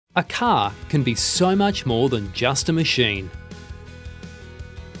A car can be so much more than just a machine.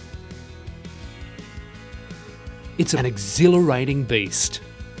 It's an exhilarating beast,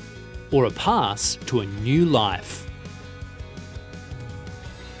 or a pass to a new life.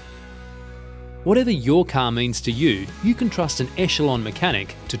 Whatever your car means to you, you can trust an Echelon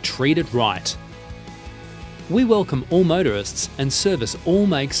mechanic to treat it right. We welcome all motorists and service all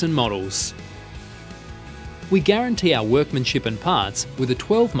makes and models. We guarantee our workmanship and parts with a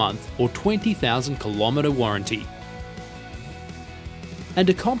 12-month or 20,000 kilometre warranty. And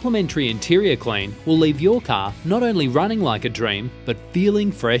a complimentary interior clean will leave your car not only running like a dream, but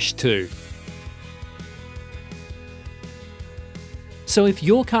feeling fresh too. So if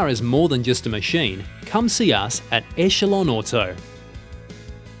your car is more than just a machine, come see us at Echelon Auto.